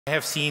I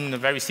have seen a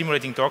very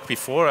stimulating talk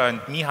before,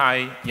 and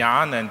Mihai,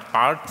 Jan, and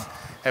Bart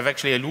have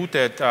actually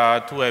alluded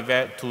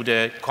to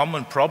the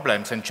common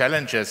problems and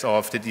challenges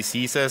of the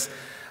diseases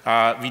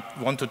we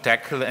want to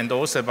tackle, and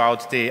also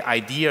about the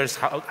ideas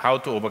how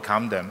to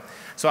overcome them.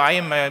 So I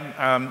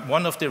am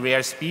one of the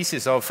rare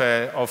species of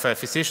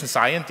physician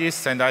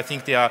scientists, and I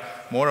think they are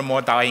more and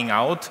more dying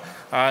out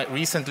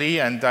recently,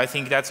 and I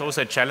think that's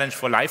also a challenge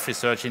for life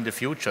research in the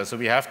future. So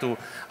we have to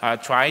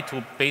try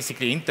to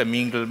basically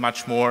intermingle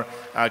much more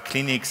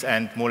clinics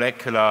and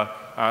molecular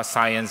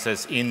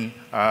sciences in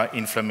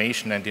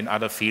inflammation and in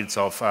other fields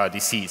of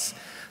disease.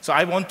 So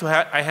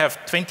I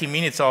have 20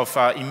 minutes of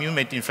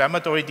immune-mediated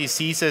inflammatory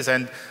diseases,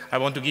 and I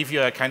want to give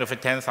you a kind of a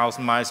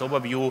 10,000 miles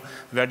overview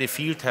where the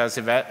field has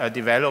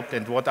developed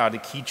and what are the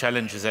key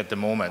challenges at the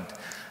moment.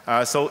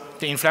 So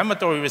the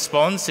inflammatory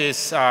response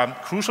is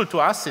crucial to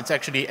us. It's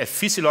actually a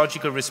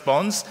physiological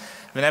response.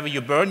 Whenever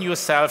you burn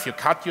yourself, you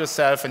cut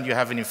yourself, and you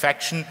have an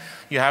infection,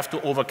 you have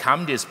to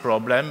overcome this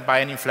problem by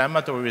an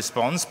inflammatory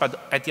response. But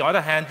at the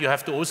other hand, you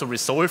have to also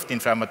resolve the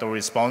inflammatory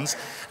response.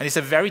 And it's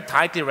a very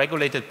tightly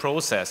regulated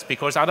process,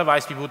 because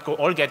otherwise we would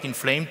all get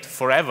inflamed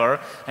forever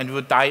and we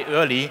would die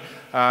early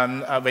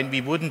when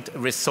we wouldn't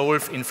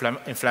resolve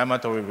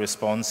inflammatory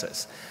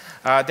responses.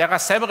 There are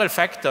several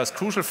factors,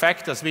 crucial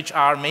factors, which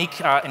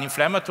make an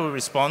inflammatory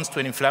response to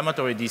an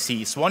inflammatory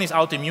disease. One is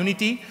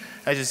autoimmunity,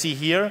 as you see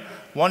here.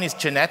 One is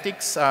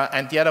genetics,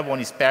 and the other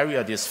one is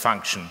barrier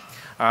dysfunction.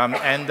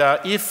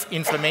 If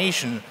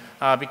inflammation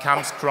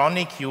becomes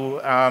chronic,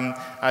 you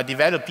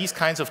develop these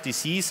kinds of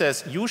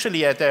diseases,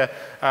 usually at the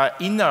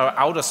inner,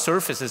 outer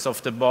surfaces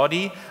of the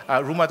body.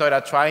 Rheumatoid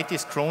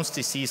arthritis, Crohn's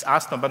disease,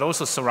 asthma, but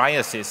also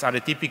psoriasis are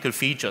the typical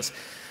features.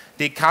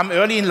 They come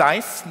early in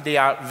life, they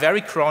are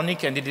very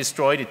chronic, and they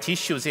destroy the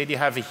tissues. They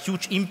have a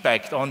huge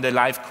impact on the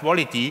life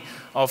quality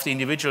of the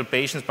individual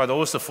patients, but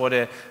also for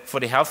the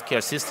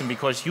healthcare system,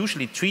 because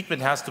usually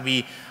treatment has to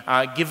be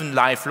given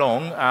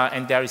lifelong,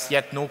 and there is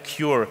yet no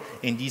cure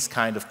in these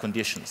kind of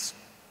conditions.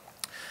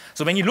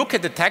 So when you look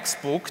at the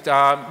textbook,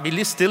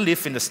 we still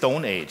live in the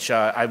Stone Age,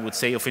 I would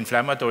say, of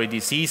inflammatory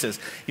diseases.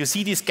 You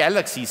see these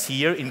galaxies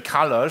here in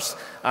colors.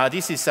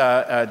 This is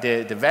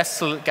the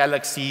vessel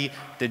galaxy,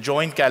 the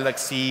joint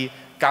galaxy,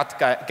 gut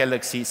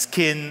galaxy,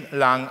 skin,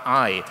 lung,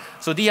 eye.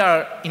 So they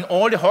are in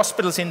all the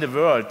hospitals in the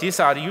world. These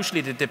are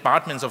usually the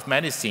departments of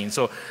medicine.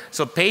 So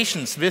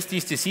patients with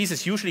these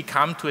diseases usually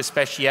come to a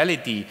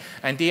specialty,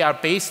 and they are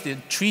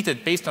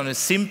treated based on a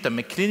symptom,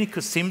 a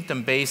clinical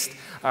symptom-based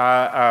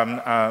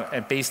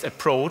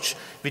approach,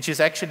 which is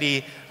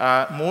actually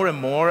more and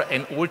more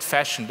an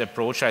old-fashioned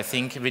approach, I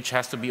think, which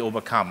has to be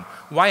overcome.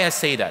 Why I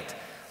say that?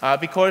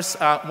 Because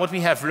what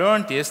we have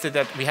learned is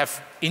that we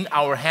have in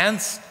our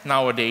hands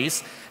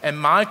nowadays a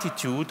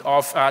multitude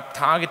of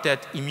targeted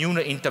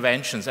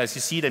immunointerventions, as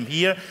you see them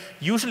here,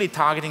 usually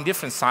targeting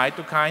different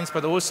cytokines,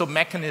 but also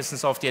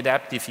mechanisms of the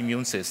adaptive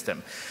immune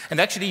system. And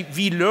actually,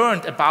 we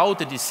learned about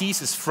the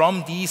diseases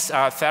from these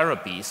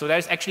therapies. So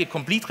there's actually a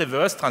complete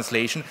reverse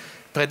translation.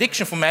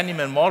 Prediction from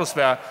animal models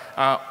were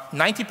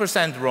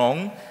 90%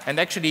 wrong, and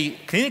actually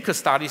clinical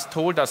studies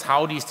told us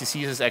how these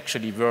diseases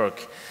actually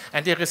work.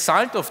 And the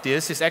result of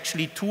this is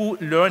actually two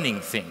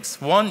learning things.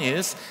 One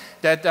is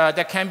that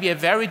there can be a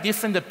very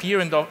different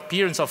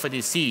appearance of a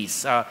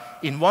disease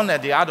in one or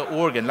the other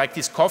organ, like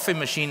this coffee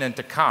machine and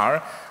the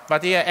car,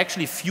 but they are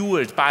actually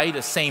fueled by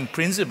the same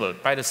principle,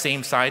 by the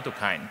same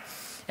cytokine.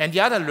 And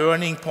the other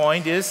learning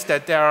point is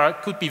that there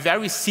could be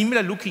very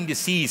similar looking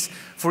disease,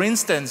 for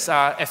instance,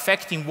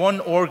 affecting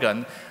one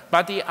organ,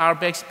 but they are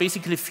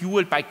basically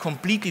fueled by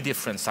completely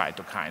different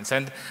cytokines.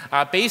 And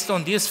based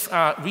on these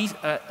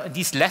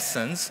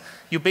lessons,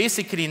 you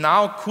basically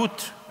now could,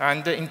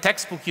 and in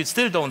textbook you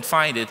still don't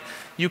find it,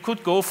 you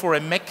could go for a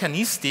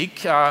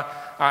mechanistic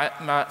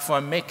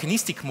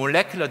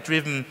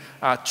molecular-driven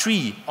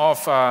tree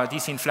of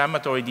these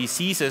inflammatory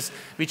diseases,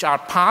 which are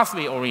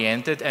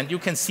pathway-oriented. And you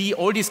can see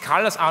all these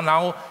colors are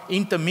now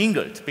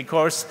intermingled,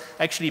 because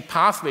actually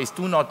pathways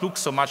do not look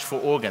so much for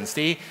organs.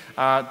 They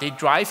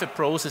drive a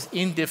process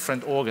in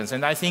different organs.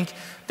 And I think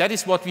that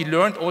is what we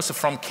learned also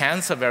from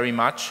cancer very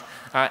much.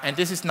 And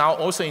this is now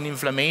also in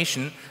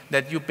inflammation,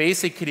 that you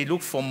basically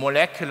look for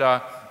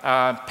molecular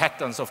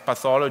patterns of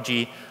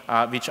pathology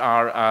which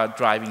are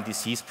driving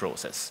disease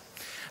process.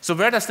 So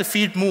where does the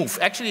field move?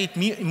 Actually, it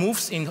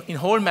moves in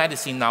whole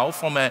medicine now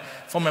from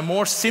a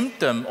more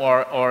symptom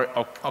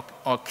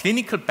or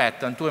clinical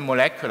pattern to a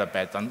molecular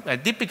pattern. A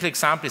typical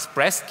example is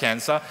breast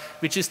cancer,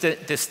 which is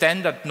the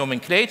standard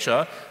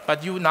nomenclature,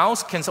 but you now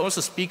can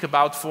also speak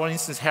about, for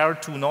instance,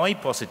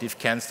 HER2 positive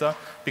cancer,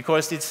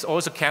 because it's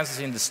also cancers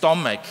in the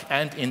stomach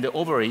and in the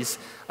ovaries,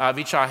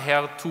 which are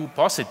HER2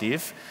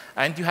 positive.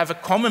 And you have a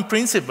common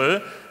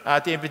principle,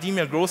 the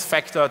epidemial growth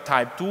factor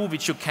type 2,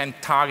 which you can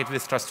target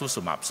with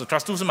trastuzumab. So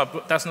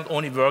trastuzumab does not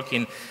only work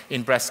in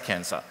breast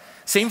cancer.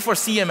 Same for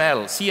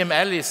CML.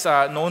 CML is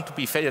known to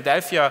be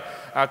Philadelphia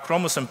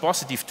chromosome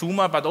positive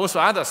tumor, but also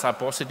others are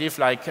positive,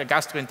 like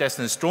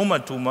gastrointestinal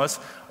stromal tumors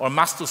or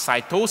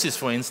mastocytosis,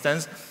 for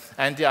instance.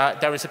 And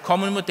there is a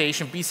common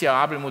mutation,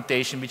 BCR-ABL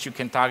mutation, which you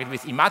can target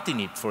with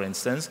imatinib, for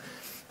instance.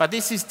 But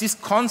this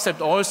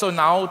concept also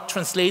now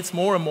translates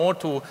more and more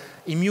to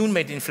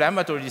immune-mediated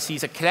inflammatory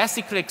disease. A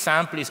classical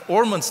example is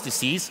Ormond's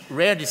disease,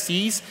 rare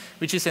disease,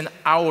 which is an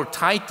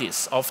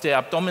aortitis of the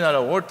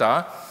abdominal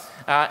aorta.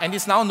 And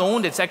it's now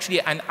known that it's actually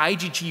an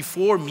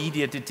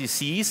IgG4-mediated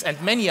disease, and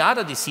many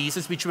other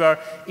diseases which were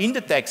in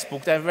the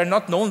textbook that were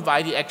not known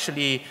why they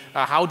actually,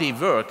 how they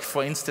work.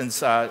 For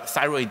instance,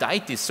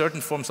 thyroiditis, certain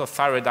forms of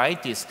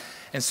thyroiditis,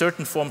 and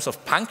certain forms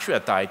of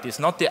pancreatitis,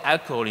 not the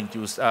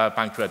alcohol-induced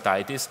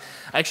pancreatitis,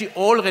 actually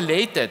all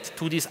related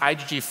to this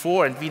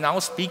IgG4, and we now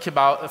speak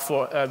about,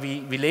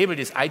 we label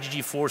this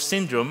IgG4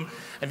 syndrome,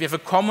 and we have a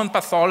common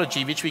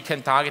pathology which we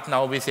can target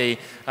now with a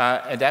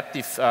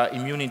adaptive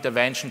immune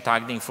intervention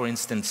targeting, for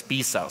instance,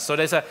 B cells. So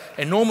there's an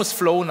enormous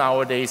flow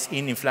nowadays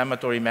in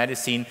inflammatory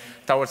medicine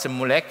towards a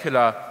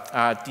molecular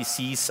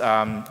disease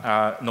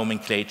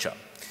nomenclature.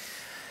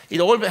 It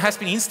all has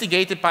been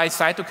instigated by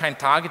cytokine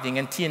targeting,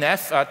 and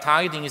TNF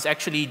targeting is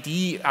actually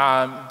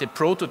the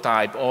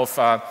prototype of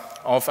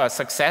a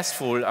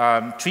successful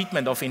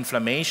treatment of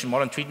inflammation,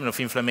 modern treatment of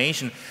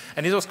inflammation.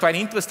 And it was quite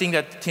interesting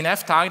that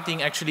TNF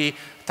targeting actually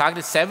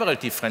targeted several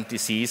different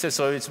diseases.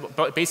 So it's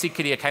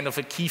basically a kind of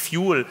a key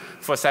fuel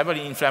for several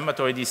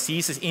inflammatory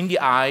diseases in the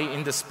eye,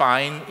 in the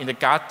spine, in the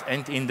gut,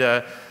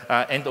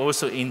 and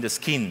also in the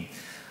skin.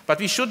 But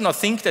we should not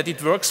think that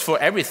it works for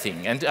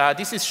everything. And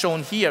this is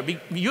shown here. We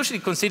usually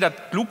consider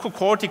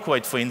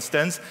glucocorticoid, for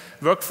instance,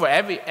 work for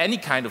any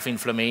kind of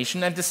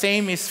inflammation, and the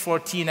same is for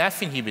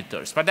TNF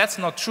inhibitors. But that's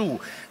not true.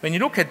 When you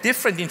look at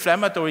different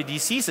inflammatory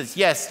diseases,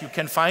 yes, you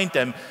can find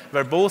them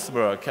where both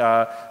work,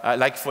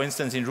 like, for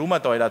instance, in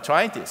rheumatoid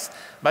arthritis.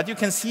 But you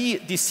can see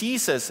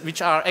diseases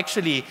which are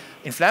actually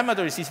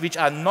inflammatory diseases which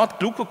are not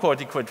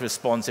glucocorticoid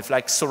responsive,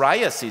 like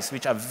psoriasis,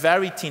 which are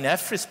very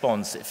TNF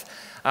responsive.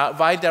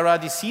 While there are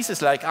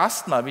diseases like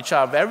asthma, which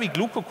are very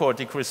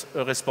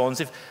glucocorticoid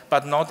responsive,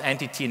 but not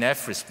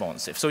anti-TNF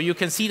responsive. So you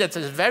can see that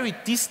there's a very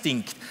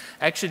distinct,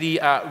 actually,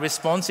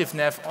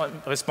 responsiveness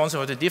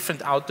of the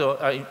different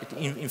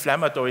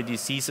inflammatory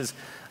diseases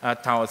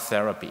towards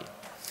therapy.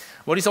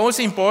 What is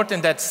also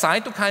important that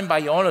cytokine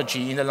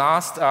biology in the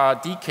last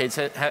decades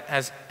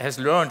has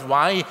learned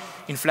why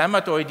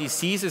inflammatory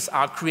diseases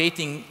are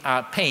creating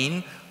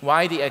pain,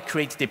 why they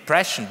create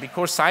depression,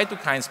 because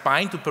cytokines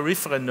bind to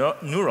peripheral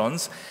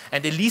neurons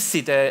and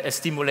elicit a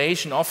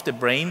stimulation of the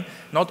brain,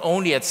 not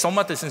only at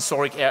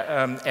somatosensoric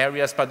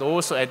areas, but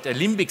also at the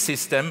limbic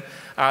system,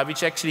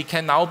 which actually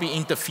can now be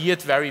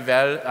interfered very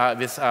well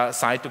with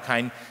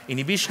cytokine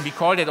inhibition. We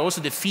call that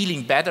also the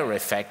feeling better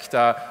effect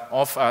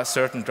of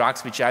certain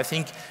drugs, which I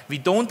think we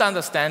don't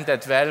understand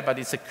that well, but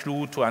it's a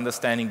clue to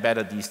understanding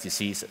better these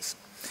diseases.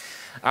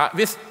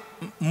 With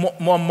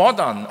more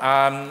modern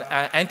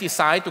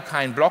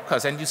anti-cytokine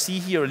blockers, and you see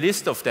here a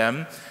list of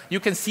them,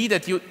 you can see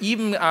that you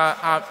even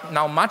are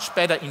now much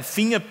better in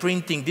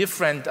fingerprinting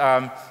different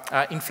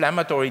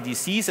inflammatory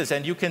diseases.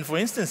 And you can, for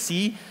instance,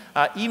 see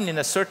even in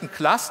a certain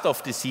cluster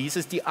of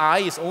diseases, the eye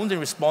is only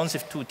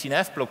responsive to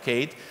TNF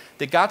blockade,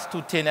 the gut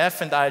to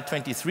TNF and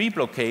IL-23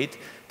 blockade,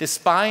 the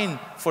spine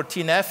for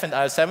TNF and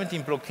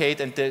IL-17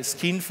 blockade, and the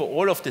skin for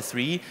all of the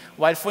three,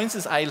 while, for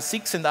instance,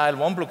 IL-6 and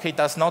IL-1 blockade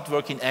does not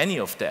work in any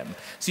of them.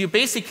 So you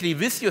basically,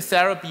 with your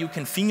therapy, you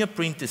can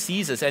fingerprint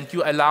diseases, and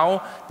you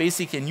allow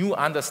basically a new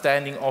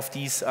understanding of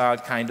these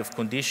kind of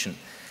condition.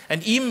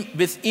 And even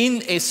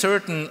within a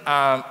certain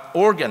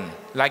organ,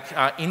 like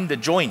in the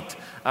joint,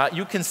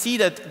 you can see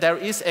that there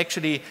is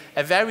actually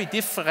a very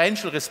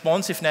differential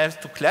responsiveness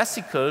to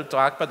classical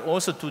drug, but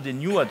also to the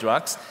newer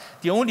drugs.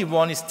 The only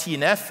one is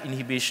TNF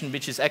inhibition,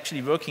 which is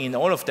actually working in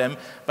all of them.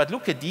 But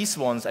look at these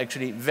ones,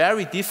 actually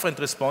very different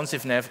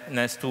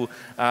responsiveness to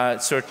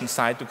certain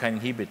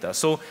cytokine inhibitors.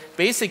 So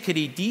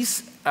basically,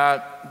 these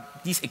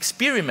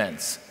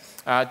experiments,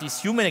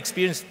 these human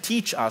experiences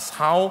teach us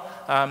how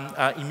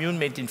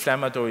immune-mediated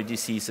inflammatory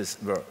diseases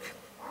work.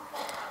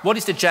 What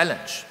is the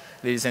challenge,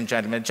 ladies and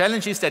gentlemen? The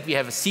challenge is that we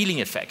have a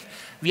ceiling effect.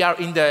 We are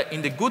in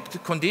the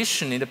good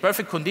condition, in the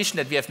perfect condition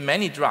that we have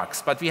many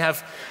drugs, but we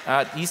have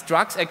these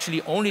drugs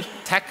actually only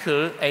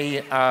tackle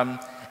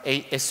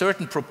a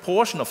certain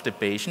proportion of the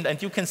patient,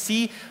 and you can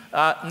see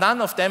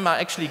none of them are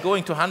actually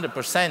going to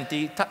 100%.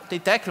 They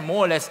tackle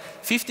more or less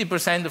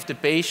 50% of the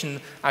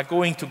patient are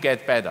going to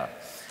get better.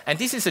 And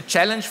this is a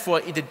challenge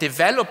for the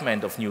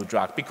development of new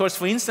drugs, because,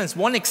 for instance,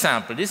 one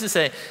example, this is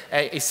a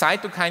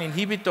cytokine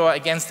inhibitor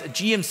against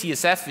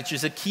GM-CSF, which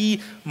is a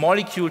key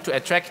molecule to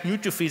attract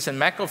neutrophils and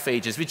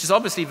macrophages, which is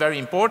obviously very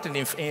important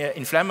in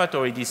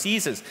inflammatory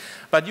diseases.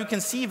 But you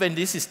can see when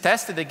this is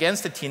tested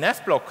against the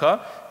TNF blocker,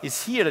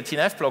 is here the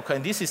TNF blocker,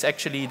 and this is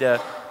actually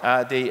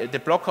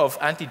the blocker of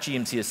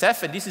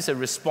anti-GM-CSF, and this is a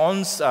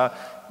response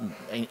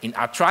in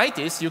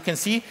arthritis. You can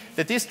see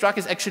that this drug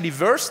is actually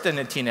worse than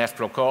a TNF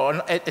blocker,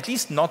 or at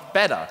least not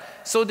better.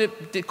 so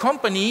the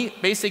company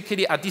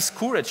basically are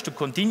discouraged to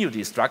continue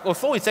this drug.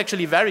 Although it's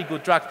actually a very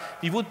good drug,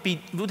 we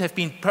would have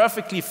been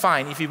perfectly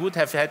fine if we would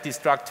have had this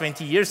drug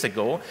 20 years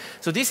ago.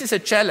 So this is a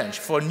challenge.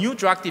 For new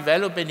drug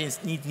development,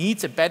 it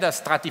needs a better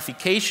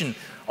stratification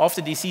of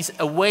the disease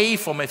away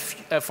from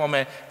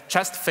a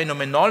just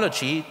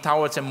phenomenology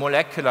towards a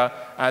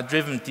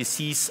molecular-driven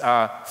disease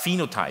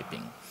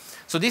phenotyping.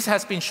 So this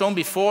has been shown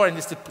before, and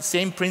it's the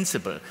same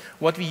principle.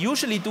 What we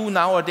usually do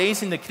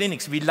nowadays in the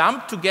clinics, we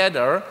lump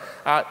together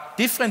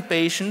different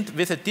patients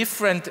with a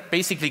different,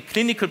 basically,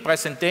 clinical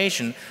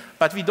presentation,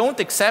 but we don't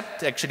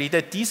accept, actually,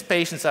 that these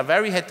patients are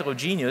very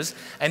heterogeneous,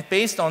 and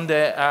based on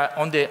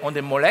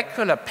the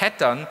molecular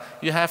pattern,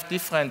 you have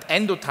different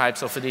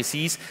endotypes of the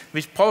disease,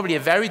 with probably a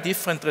very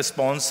different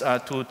response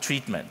to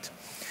treatment.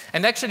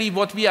 And actually,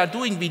 what we are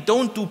doing, we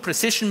don't do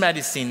precision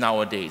medicine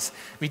nowadays.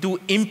 We do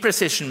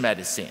imprecision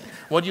medicine.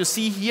 What you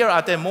see here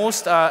are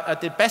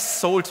the best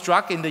sold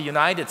drug in the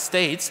United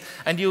States,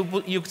 and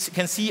you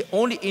can see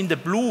only in the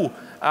blue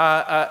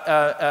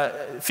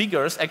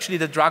figures, actually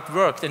the drug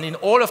worked, and in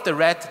all of the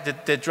red,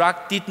 the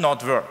drug did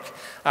not work,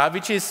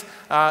 which is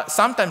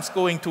sometimes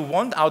going to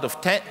 1 out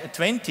of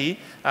 20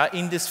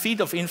 in this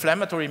field of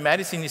inflammatory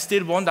medicine is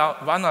still 1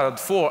 out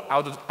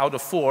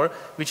of 4,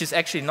 which is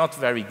actually not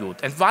very good.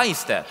 And why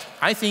is that?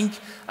 I think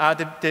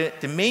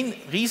the main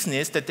reason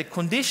is that the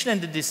condition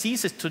and the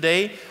diseases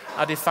today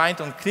are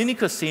defined on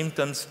clinical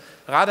symptoms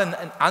rather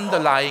than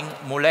underlying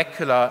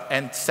molecular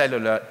and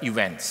cellular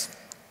events.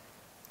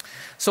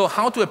 So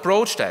how to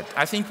approach that?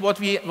 I think what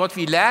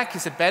we lack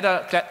is a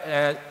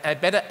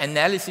better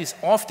analysis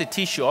of the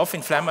tissue, of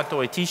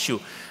inflammatory tissue.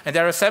 And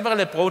there are several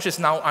approaches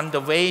now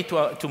underway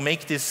to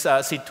make this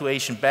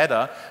situation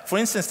better. For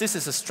instance, this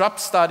is a strap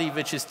study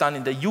which is done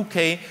in the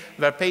UK,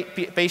 where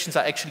patients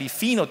are actually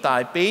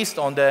phenotyped based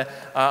on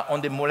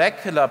the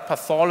molecular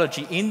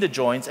pathology in the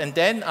joints, and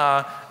then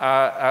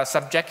are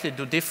subjected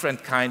to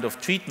different kind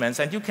of treatments.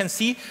 And you can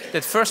see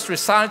that first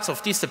results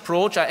of this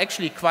approach are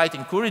actually quite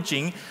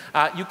encouraging.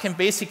 You can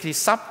basically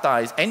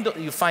subdice,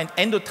 you find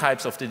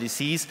endotypes of the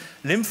disease: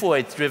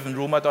 lymphoid-driven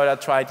rheumatoid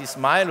arthritis,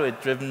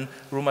 myeloid-driven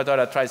rheumatoid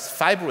arthritis,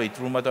 fibroid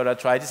rheumatoid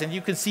arthritis, and you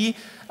can see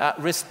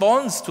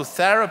response to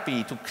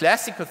therapy, to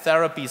classical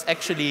therapies,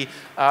 actually,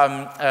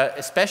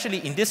 especially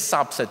in this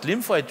subset,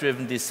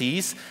 lymphoid-driven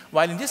disease,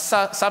 while in this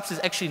subset is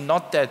actually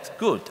not that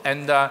good,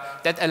 and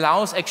that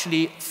allows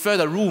actually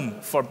further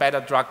room for better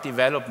drug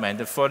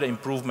development and further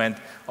improvement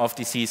of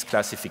disease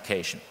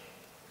classification.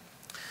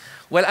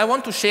 Well, I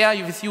want to share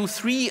with you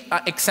 3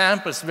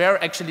 examples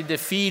where actually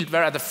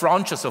where are the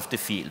frontiers of the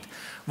field.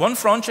 One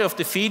frontier of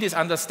the field is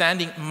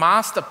understanding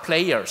master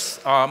players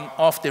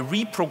of the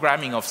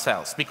reprogramming of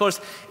cells. Because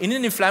in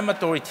an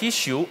inflammatory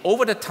tissue,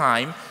 over the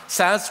time,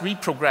 cells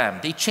reprogram.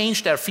 They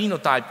change their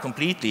phenotype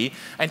completely.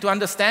 And to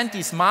understand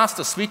these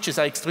master switches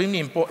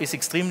is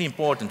extremely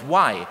important.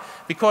 Why?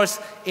 Because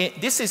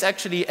this is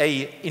actually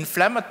an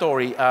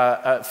inflammatory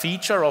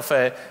feature of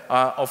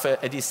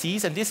a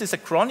disease, and this is a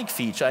chronic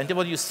feature. And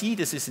what you see,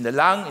 this is in the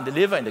lung, in the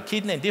liver, in the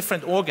kidney, in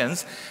different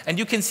organs. And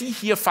you can see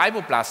here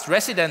fibroblasts,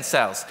 resident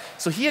cells.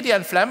 So here they are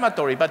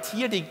inflammatory, but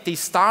here they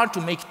start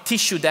to make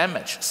tissue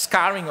damage,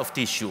 scarring of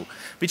tissue,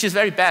 which is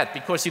very bad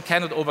because you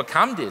cannot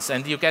overcome this,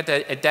 and you get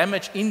a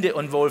damage in the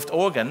involved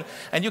organ.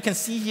 And you can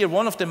see here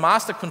one of the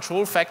master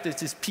control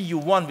factors is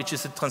PU1, which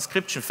is a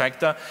transcription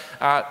factor,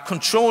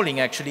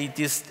 controlling actually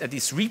this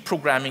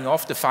reprogramming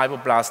of the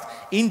fibroblast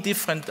in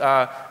different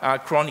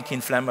chronic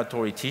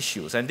inflammatory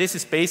tissues. And this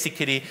is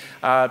basically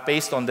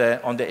based on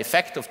the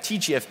effect of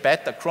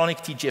TGF-beta, chronic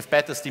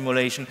TGF-beta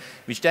stimulation,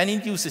 which then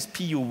induces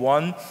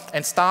PU1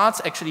 and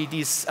starts actually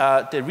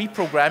the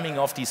reprogramming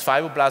of these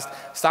fibroblasts,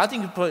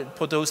 starting to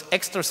produce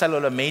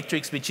extracellular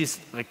matrix, which is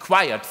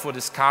required for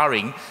the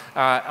scarring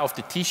of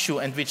the tissue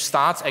and which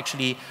starts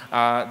actually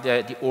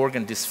the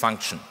organ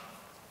dysfunction.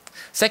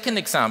 Second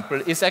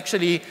example is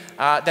actually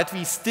that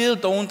we still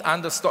don't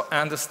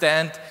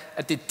understand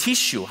the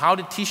tissue, how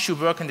the tissue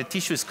works and the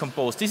tissue is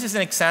composed. This is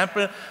an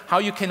example how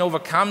you can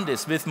overcome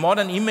this with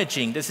modern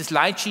imaging. This is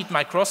light sheet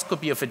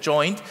microscopy of a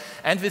joint,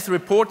 and with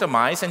reporter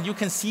mice, and you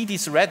can see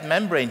this red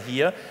membrane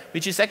here,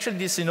 which is actually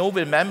the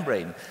synovial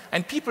membrane.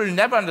 And people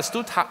never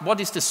understood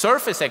what is the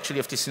surface actually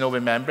of the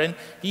synovial membrane.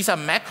 These are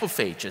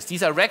macrophages.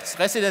 These are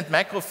resident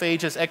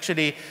macrophages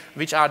actually,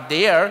 which are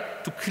there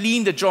to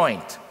clean the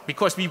joint.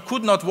 Because we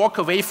could not walk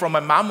away from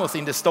a mammoth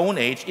in the Stone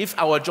Age if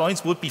our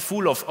joints would be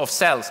full of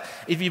cells,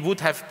 if we would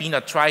have been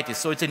arthritis.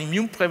 So it's an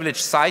immune-privileged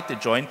site, the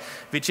joint,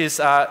 which is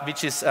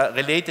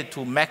related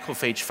to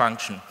macrophage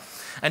function.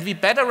 And we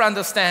better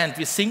understand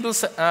with single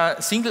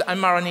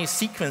mRNA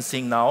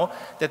sequencing now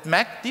that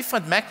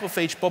different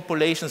macrophage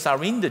populations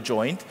are in the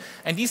joint,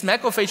 and these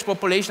macrophage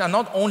populations are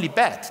not only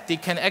bad, they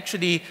can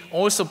actually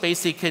also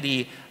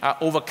basically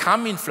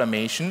overcome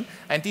inflammation,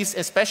 and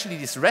especially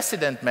these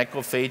resident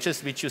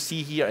macrophages, which you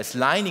see here as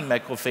lining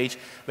macrophage,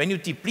 when you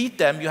deplete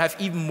them, you have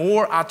even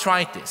more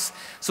arthritis.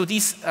 So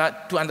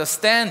to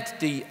understand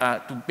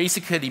to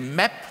basically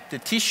map the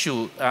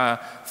tissue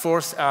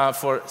for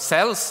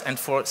cells and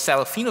for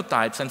cell phenotype,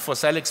 phenotypes and for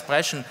cell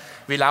expression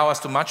will allow us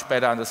to much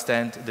better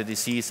understand the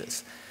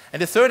diseases.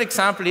 And the third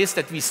example is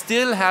that we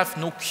still have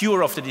no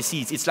cure of the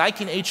disease. It's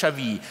like in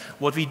HIV.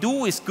 What we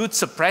do is good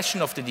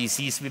suppression of the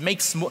disease. We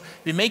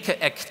make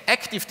an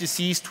active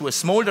disease to a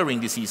smoldering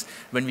disease.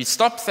 When we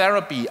stop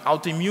therapy,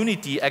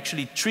 autoimmunity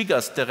actually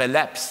triggers the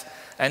relapse.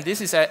 And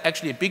this is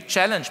actually a big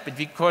challenge, but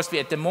because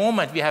at the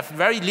moment we have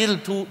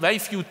very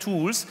few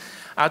tools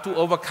to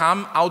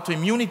overcome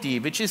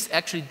autoimmunity, which is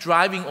actually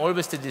driving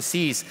always the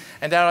disease.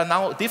 And there are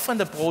now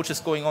different approaches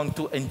going on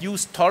to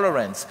induce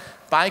tolerance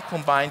by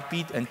combined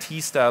B and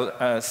T cell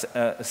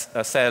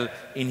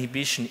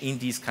inhibition in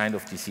these kind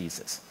of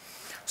diseases.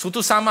 So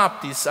to sum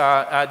up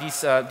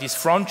these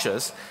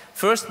frontiers,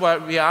 first, where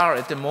we are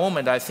at the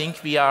moment, I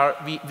think we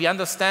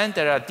understand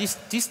there are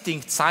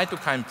distinct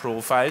cytokine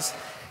profiles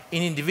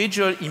in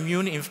individual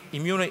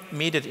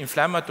immune-mediated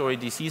inflammatory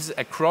diseases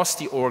across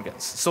the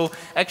organs. So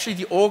actually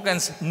the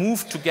organs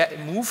move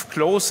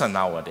closer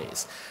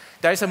nowadays.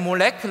 There is a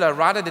molecular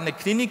rather than a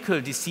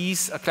clinical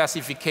disease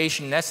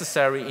classification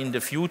necessary in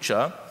the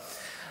future.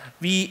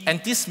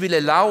 And this will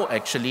allow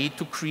actually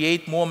to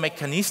create more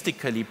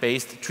mechanistically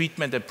based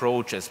treatment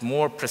approaches,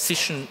 more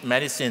precision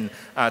medicine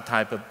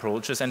type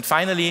approaches. And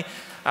finally,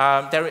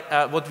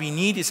 what we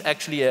need is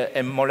actually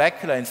a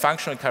molecular and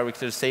functional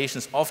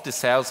characterizations of the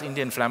cells in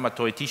the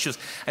inflammatory tissues.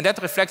 And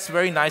that reflects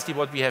very nicely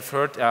what we have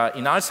heard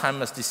in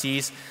Alzheimer's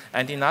disease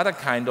and in other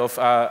kind of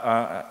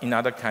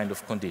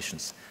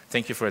conditions.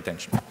 Thank you for your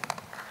attention.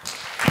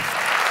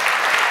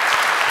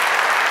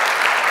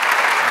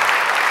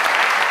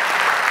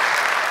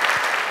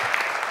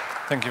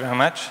 Thank you very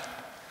much.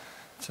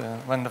 It's a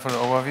wonderful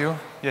overview.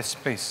 Yes,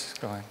 please,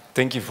 go ahead.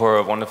 Thank you for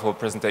a wonderful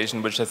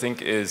presentation, which I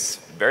think is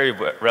very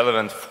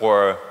relevant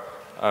for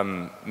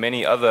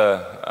many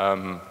other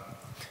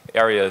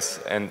areas,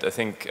 and I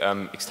think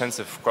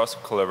extensive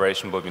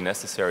cross-collaboration will be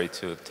necessary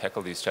to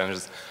tackle these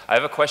challenges. I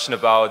have a question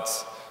about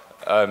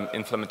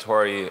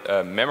inflammatory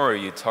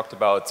memory. You talked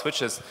about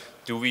switches.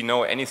 Do we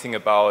know anything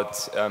about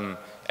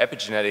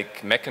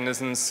epigenetic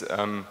mechanisms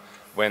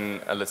when,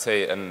 let's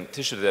say, a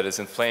tissue that is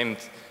inflamed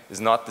is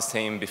not the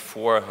same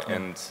before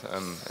and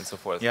so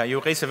forth? Yeah,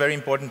 you raise a very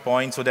important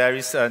point. So there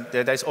is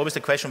always the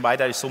question why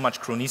there is so much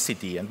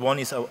chronicity. And one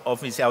is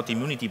obviously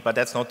autoimmunity, but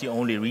that's not the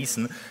only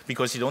reason,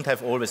 because you don't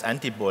have always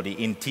antibody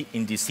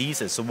in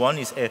diseases. So one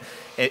is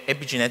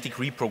epigenetic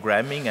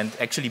reprogramming, and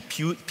actually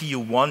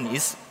PU1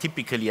 is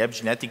typically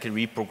epigenetically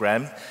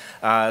reprogrammed.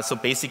 So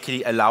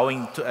basically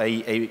allowing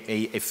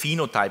a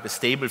phenotype, a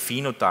stable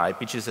phenotype,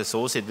 which is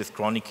associated with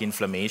chronic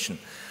inflammation.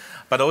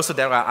 But also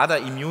there are other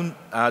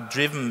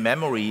immune-driven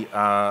memory,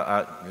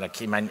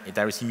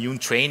 there is immune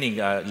training.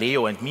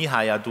 Leo and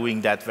Mihai are doing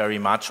that very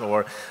much,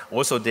 or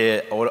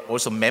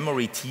also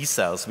memory T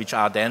cells, which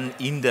are then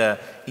in the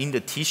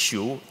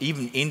tissue,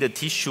 even in the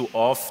tissue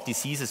of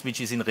diseases which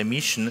is in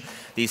remission.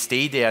 They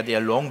stay there, they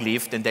are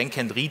long-lived, and then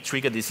can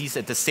re-trigger disease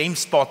at the same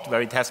spot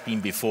where it has been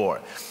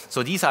before.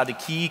 So these are the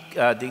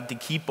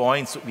key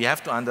points. We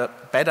have to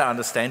better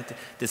understand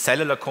the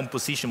cellular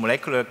composition,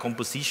 molecular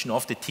composition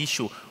of the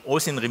tissue,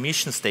 also in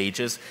remission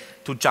stages,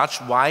 to judge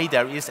why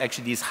there is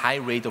actually this high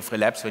rate of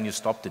relapse when you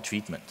stop the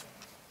treatment.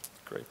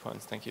 Great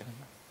points, thank you.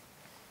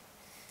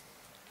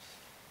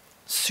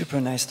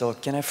 Super nice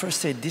talk. Can I first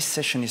say this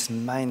session is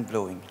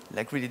mind-blowing.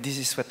 Like really, this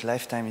is what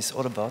Lifetime is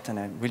all about, and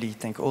I really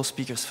thank all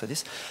speakers for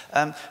this.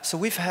 So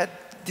we've had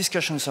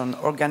discussions on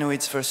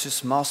organoids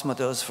versus mouse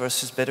models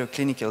versus better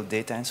clinical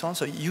data and so on.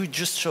 So you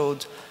just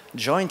showed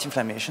joint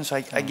inflammation. So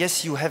I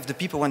guess you have the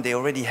people when they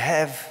already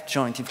have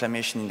joint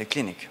inflammation in the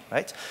clinic,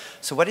 right?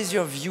 So what is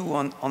your view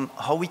on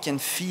how we can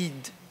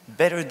feed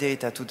better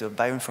data to the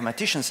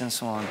bioinformaticians and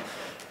so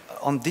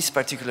on this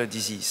particular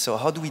disease? So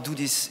how do we do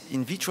this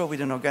in vitro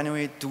with an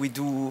organoid? Do we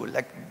do,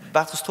 like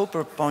Bartosz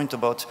Topper point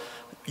about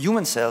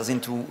human cells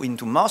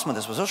into mouse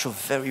models was also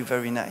very,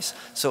 very nice.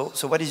 So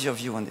what is your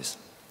view on this?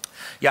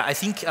 Yeah, I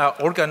think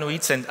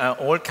organoids and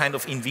all kind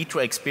of in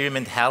vitro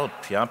experiment help.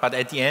 Yeah, but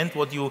at the end,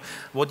 what you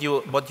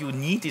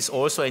need is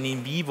also an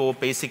in vivo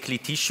basically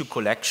tissue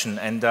collection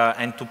and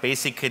to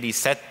basically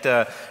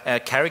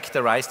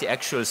characterize the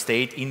actual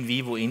state in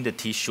vivo in the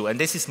tissue. And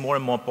this is more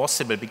and more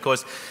possible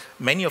because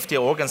many of the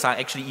organs are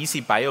actually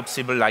easy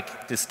biopsiable,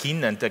 like the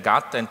skin and the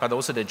gut, but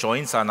also the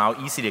joints are now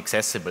easily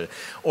accessible.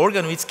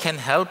 Organoids can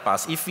help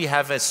us if we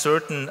have a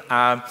certain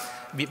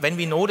when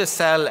we know the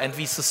cell and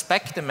we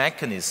suspect the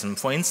mechanism.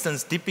 For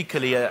instance,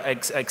 typically an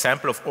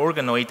example of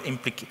organoid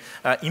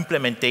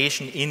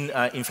implementation in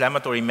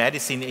inflammatory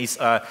medicine is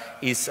gut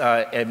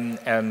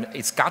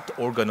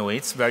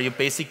organoids, where you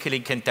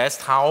basically can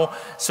test how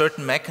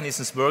certain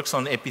mechanisms works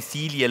on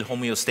epithelial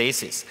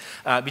homeostasis,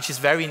 which is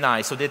very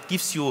nice. So that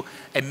gives you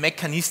a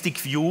mechanistic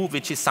view,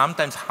 which is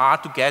sometimes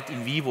hard to get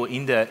in vivo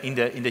in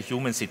the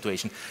human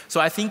situation. So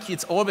I think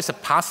it's always a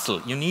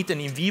puzzle. You need an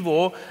in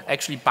vivo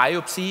actually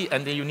biopsy,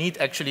 and you need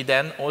actually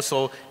then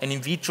also an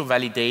in vitro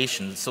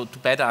validation, so to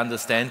better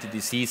understand the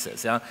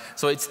diseases. Yeah?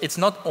 So it's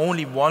not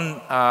only one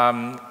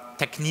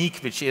technique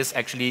which is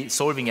actually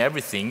solving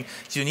everything.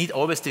 So you need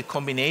always the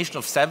combination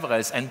of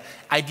several, and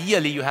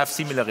ideally you have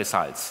similar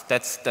results.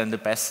 That's then the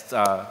best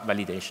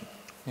validation.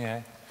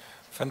 Yeah.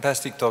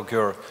 Fantastic talk,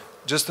 Georg.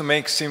 Just to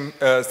make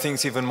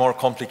things even more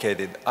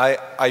complicated,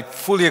 I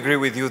fully agree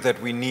with you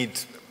that we need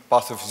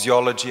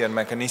pathophysiology and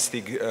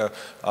mechanistic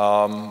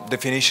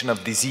definition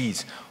of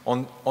disease.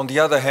 On the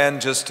other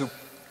hand,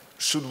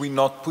 should we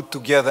not put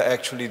together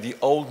actually the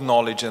old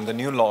knowledge and the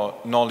new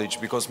knowledge,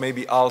 because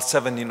maybe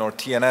IL-17 or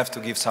TNF, to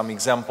give some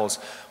examples,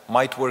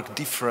 might work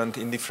different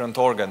in different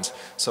organs.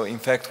 So in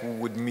fact, we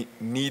would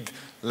need,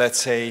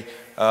 let's say,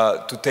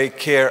 to take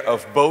care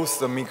of both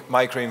the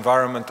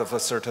microenvironment of a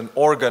certain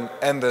organ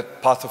and the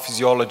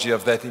pathophysiology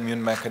of that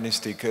immune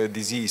mechanistic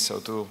disease. So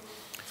to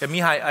Yeah,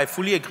 Mihai, I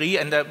fully agree,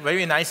 and a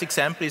very nice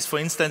example is, for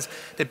instance,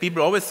 that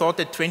people always thought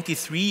that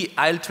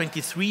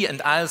IL-23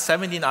 and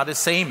IL-17 are the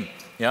same.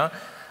 Yeah?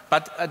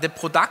 But the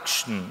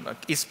production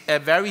is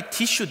very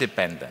tissue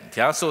dependent.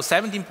 Yeah? So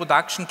 17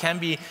 production can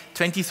be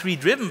 23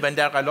 driven when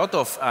there are a lot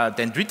of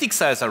dendritic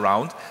cells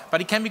around,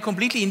 but it can be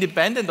completely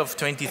independent of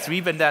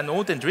 23 when there are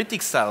no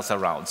dendritic cells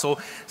around. So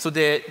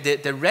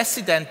the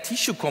resident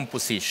tissue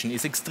composition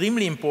is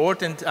extremely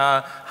important,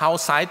 how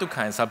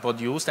cytokines are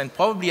produced, and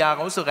probably are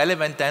also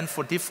relevant then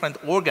for different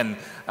organ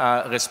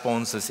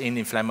responses in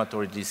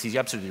inflammatory disease.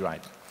 You're absolutely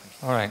right.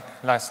 All right,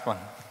 last one.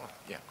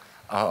 Yeah.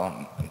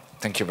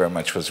 Thank you very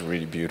much. It was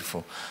really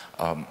beautiful.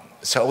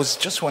 So I was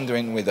just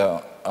wondering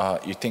whether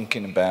you're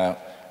thinking about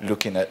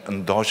looking at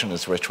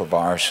endogenous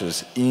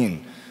retroviruses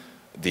in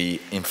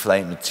the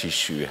inflamed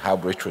tissue, how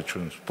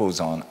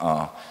retrotransposons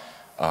are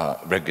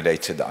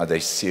regulated. Are they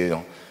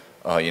still,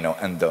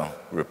 under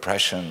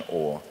repression,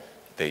 or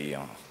they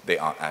are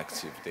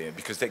active there?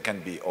 Because they can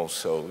be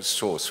also a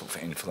source of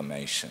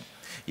inflammation.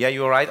 Yeah,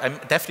 you're right. I'm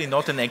definitely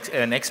not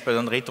an expert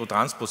on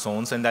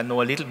retrotransposons, and I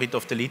know a little bit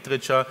of the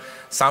literature.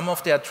 Some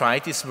of the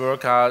arthritis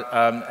work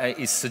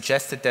is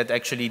suggested that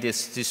actually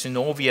this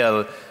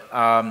synovial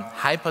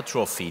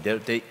hypertrophy,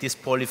 this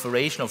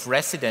proliferation of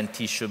resident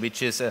tissue,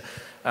 which is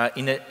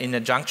in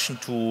adjunction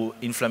to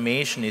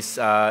inflammation, is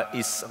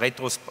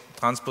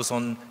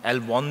retrotransposon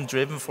L1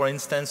 driven, for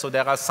instance. So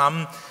there are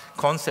some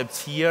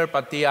concepts here,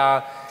 but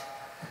their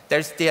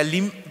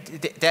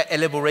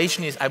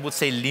elaboration is, I would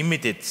say,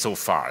 limited so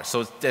far.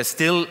 So there's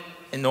still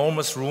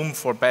enormous room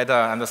for better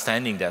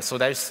understanding there. So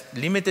there's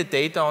limited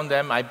data on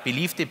them. I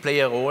believe they play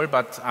a role,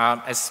 but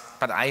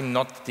I'm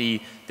not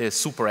the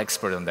super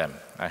expert on them,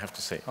 I have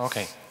to say.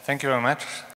 Okay, thank you very much.